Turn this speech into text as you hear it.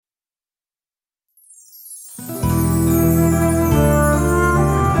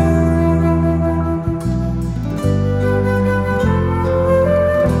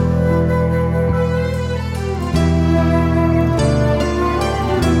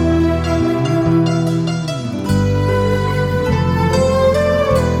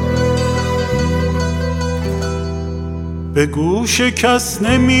به گوش کس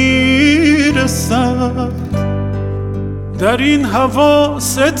نمیرسد. در این هوا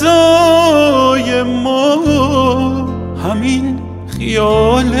صدای ما همین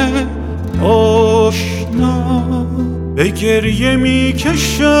خیال آشنا به گریه می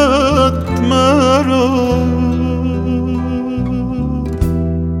کشد مرا.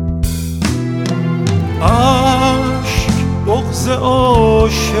 عشق بغض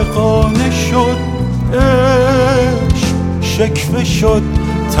عاشقانه شد، عشق شکوه شد،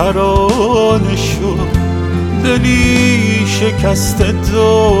 ترانه شد. دلی شکسته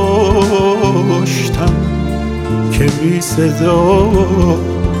داشتم که بی صدا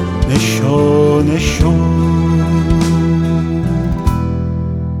نشانه شد.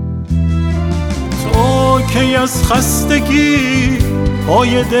 تو که از خستگی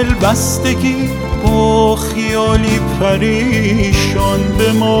پای دل بستگی با خیالی پریشان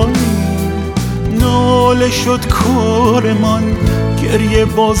بمانی. ناله شد کارمان، گریه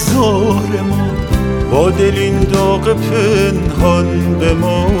بازارمان، با دل این داغ پنهان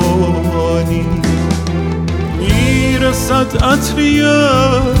بمانی. میرسد عطری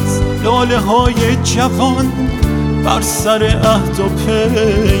از لاله های جوان، بر سر عهد و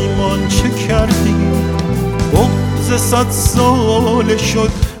پیمان چه کردی؟ بغض 100 ساله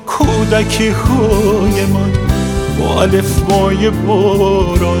شد کودکی های من، با الفبای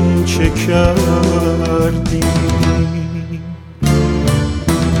باران چه کردی؟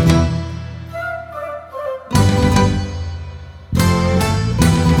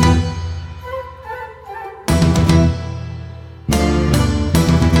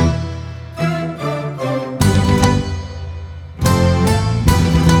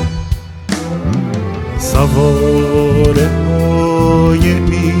 سواره های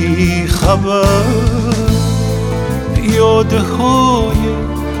بی خبر، پیاده های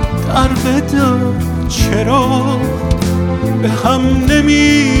در به در، چرا به هم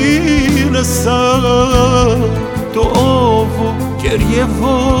نمیرسد دعا و گریه و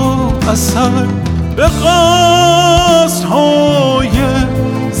اثر؟ به قصدهای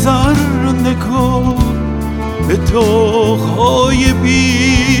زر نگاه، به داغ‌های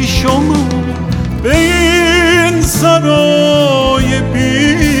بی شما، به این سرای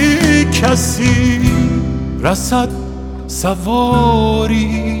بی کسی رسد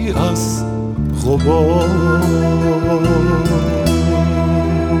سواری از غبار.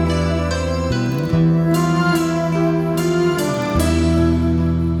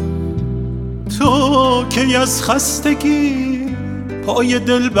 تو که از خستگی پای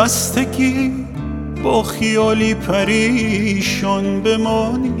دل بستگی با خیالی پریشان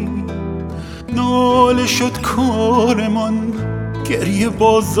بمانی. ناله شد کارمان، گریه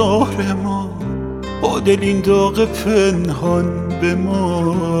بازارمان، با دل این داغ پنهان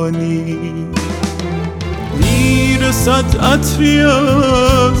بمانی. میرسد عطری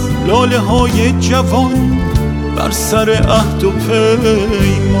از لاله های جوان، بر سر عهد و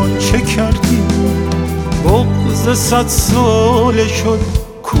پیمان چه کردی؟ بغض 100 ساله شد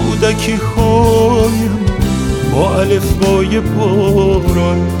کودکی هایم، با الفبای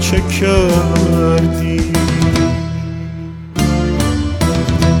باران چه کردی؟